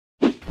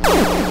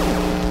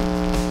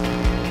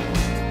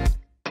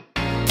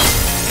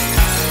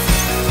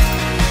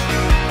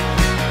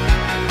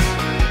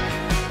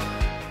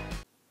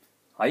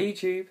Hi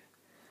YouTube.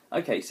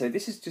 Okay, so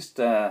this is just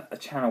a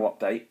channel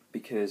update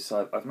because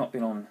I've not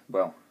been on,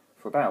 well,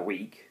 for about a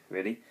week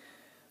really.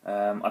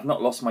 I've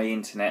not lost my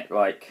internet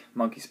like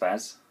Monkey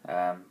Spaz,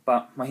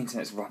 but my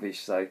internet's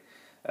rubbish, so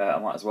I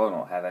might as well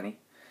not have any.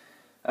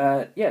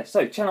 Yeah,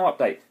 so channel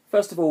update.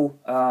 First of all,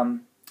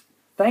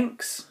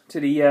 thanks to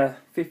the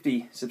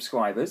 50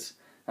 subscribers.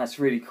 That's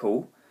really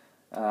cool.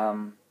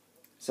 Hopefully,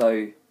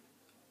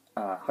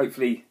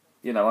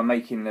 I'm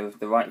making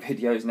the right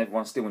videos and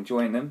everyone's still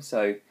enjoying them,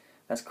 so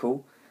that's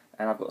cool.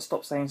 And I've got to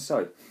stop saying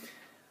so.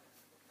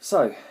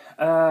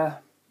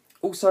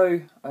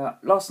 Also,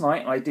 last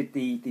night I did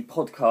the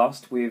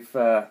podcast with,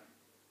 I've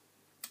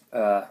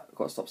got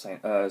to stop saying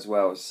as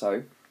well as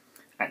so,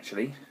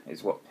 actually,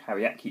 is what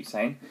Harry Yak keeps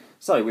saying.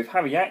 So, with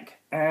Harry Yak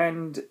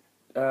and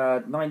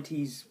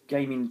 90s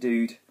gaming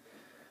dude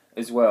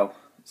as well.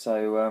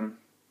 So,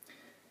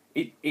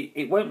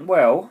 it went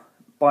well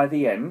by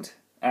the end,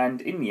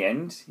 and in the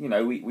end,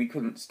 we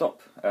couldn't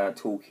stop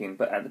talking,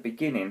 but at the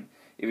beginning,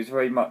 it was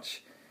very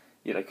much,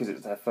 because it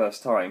was our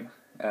first time,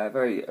 a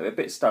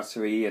bit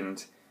stuttery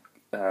and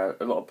a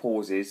lot of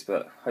pauses,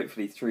 but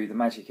hopefully through the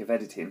magic of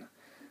editing,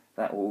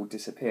 that will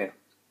disappear.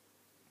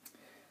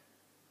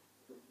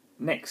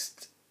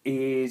 Next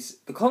is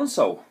the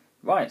console.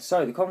 Right,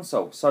 so the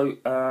console. So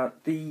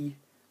I've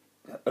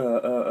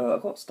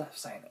got stuff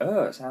saying,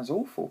 it sounds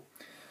awful.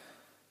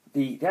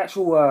 The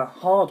actual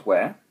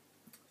hardware,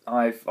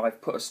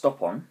 I've put a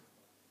stop on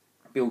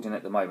building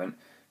at the moment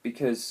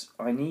because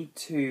I need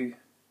to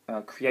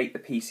create the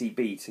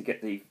PCB to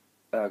get the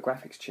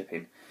graphics chip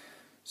in.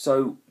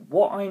 So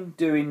what I'm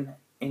doing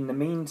in the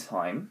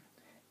meantime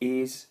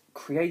is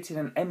creating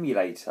an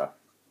emulator.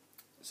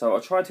 So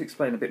I'll try to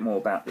explain a bit more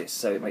about this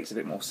so it makes a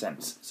bit more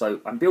sense.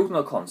 So I'm building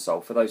a console,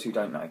 for those who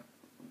don't know.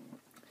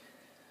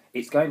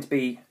 It's going to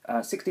be a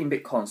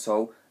 16-bit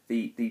console.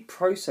 The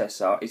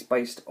processor is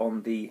based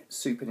on the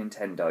Super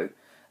Nintendo,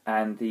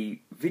 and the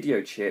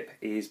video chip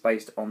is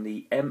based on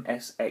the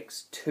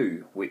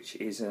MSX2, which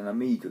is an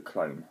Amiga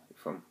clone,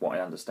 from what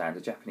I understand,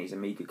 a Japanese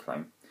Amiga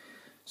clone.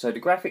 So the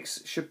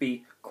graphics should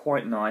be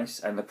quite nice,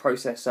 and the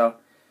processor,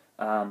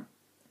 as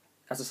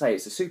I say,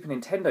 it's a Super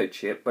Nintendo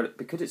chip, but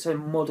because it's a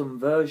modern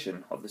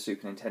version of the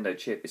Super Nintendo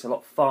chip, it's a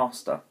lot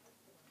faster.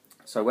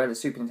 So where the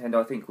Super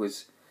Nintendo, I think,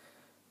 was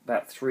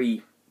about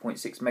 3.6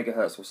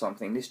 megahertz or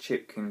something, this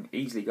chip can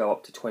easily go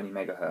up to 20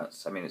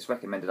 megahertz. I mean, it's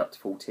recommended up to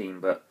 14,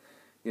 but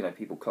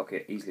people clock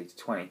it easily to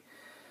 20.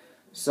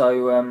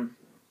 So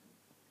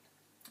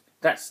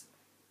that's...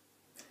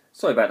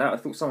 Sorry about that, I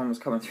thought someone was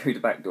coming through the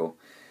back door.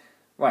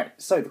 Right,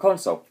 so the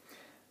console.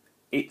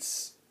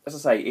 It's, as I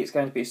say, it's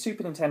going to be a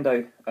Super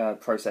Nintendo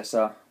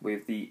processor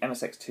with the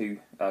MSX2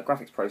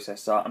 graphics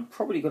processor. I'm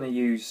probably going to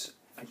use,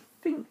 I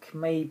think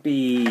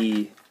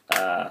maybe...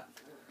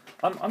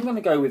 I'm going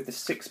to go with the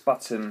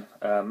 6-button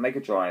Mega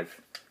Drive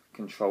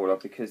controller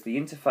because the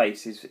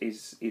interface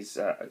is it's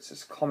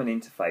a common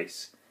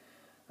interface,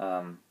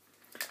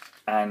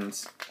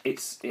 and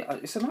it's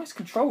a nice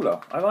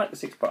controller. I like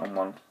the 6-button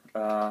one.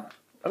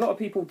 A lot of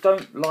people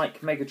don't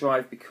like Mega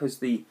Drive because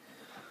the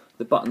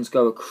buttons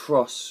go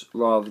across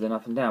rather than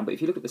up and down. But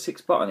if you look at the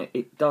 6-button,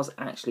 it does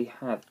actually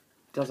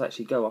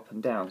go up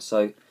and down.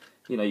 So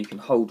you can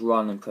hold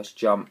run and press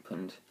jump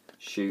and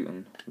shoot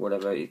and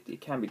whatever.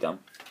 It can be done.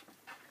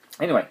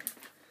 Anyway,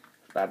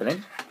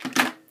 babbling.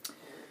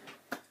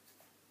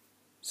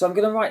 So I'm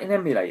going to write an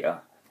emulator.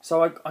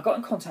 So I got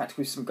in contact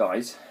with some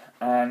guys,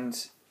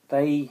 and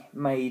they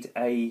made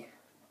a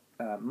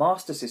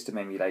Master System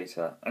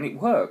emulator, and it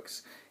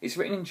works. It's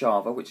written in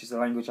Java, which is the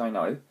language I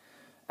know,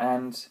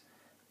 and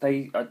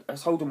I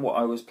told them what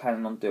I was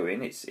planning on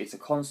doing. It's a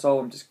console.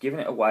 I'm just giving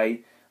it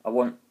away. I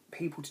want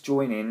people to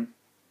join in,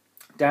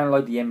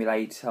 download the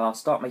emulator,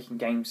 start making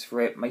games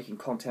for it, making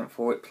content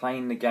for it,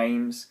 playing the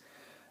games.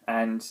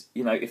 And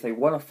if they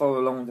want to follow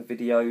along with the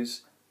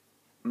videos,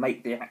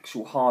 make the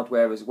actual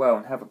hardware as well,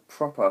 and have a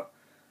proper,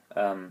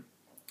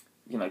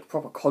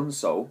 proper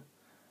console.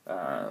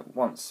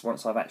 Once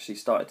I've actually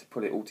started to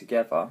put it all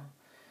together.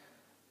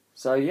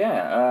 So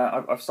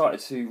yeah, I've started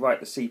to write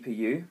the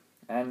CPU,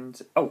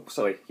 and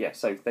so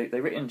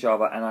they written in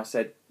Java, and I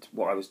said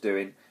what I was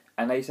doing,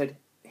 and they said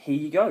here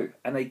you go,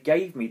 and they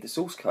gave me the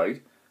source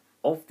code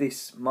of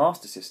this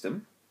Master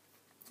System,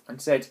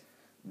 and said,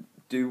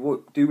 do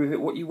with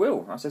it what you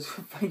will. I said,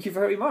 thank you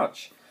very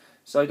much.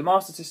 So the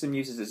Master System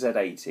uses a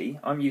Z80.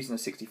 I'm using a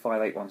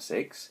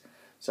 65816.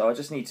 So I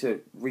just need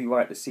to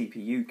rewrite the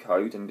CPU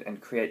code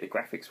and create the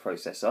graphics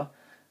processor.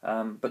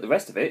 But the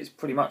rest of it is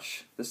pretty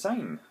much the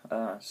same.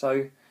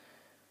 So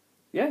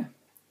yeah,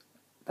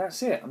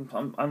 that's it.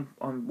 I'm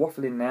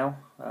waffling now,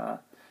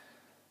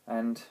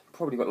 and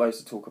probably got loads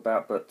to talk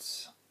about.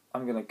 But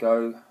I'm gonna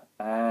go.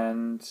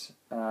 And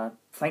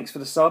thanks for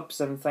the subs,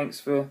 and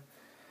thanks for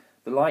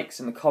the likes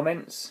and the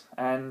comments,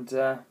 and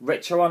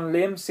Retro on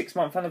Limb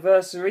 6-month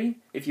anniversary.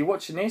 If you're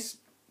watching this,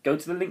 go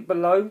to the link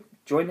below,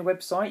 join the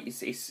website.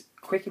 It's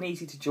quick and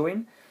easy to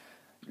join.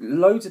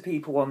 Loads of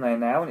people on there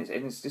now, and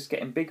it's just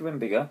getting bigger and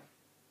bigger.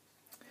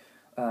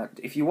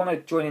 If you want to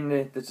join in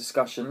the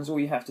discussions, all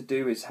you have to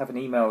do is have an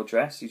email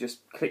address. You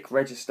just click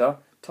register,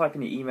 type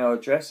in your email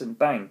address, and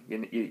bang,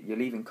 you're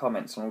leaving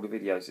comments on all the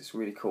videos. It's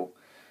really cool.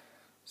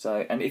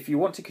 So, and if you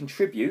want to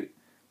contribute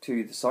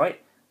to the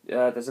site,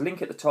 there's a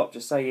link at the top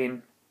just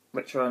saying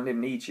Retro Unlim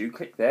needs you.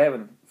 Click there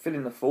and fill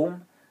in the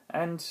form,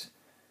 and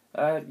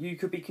you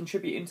could be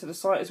contributing to the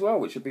site as well,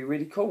 which would be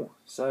really cool.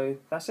 So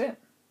that's it.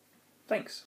 Thanks.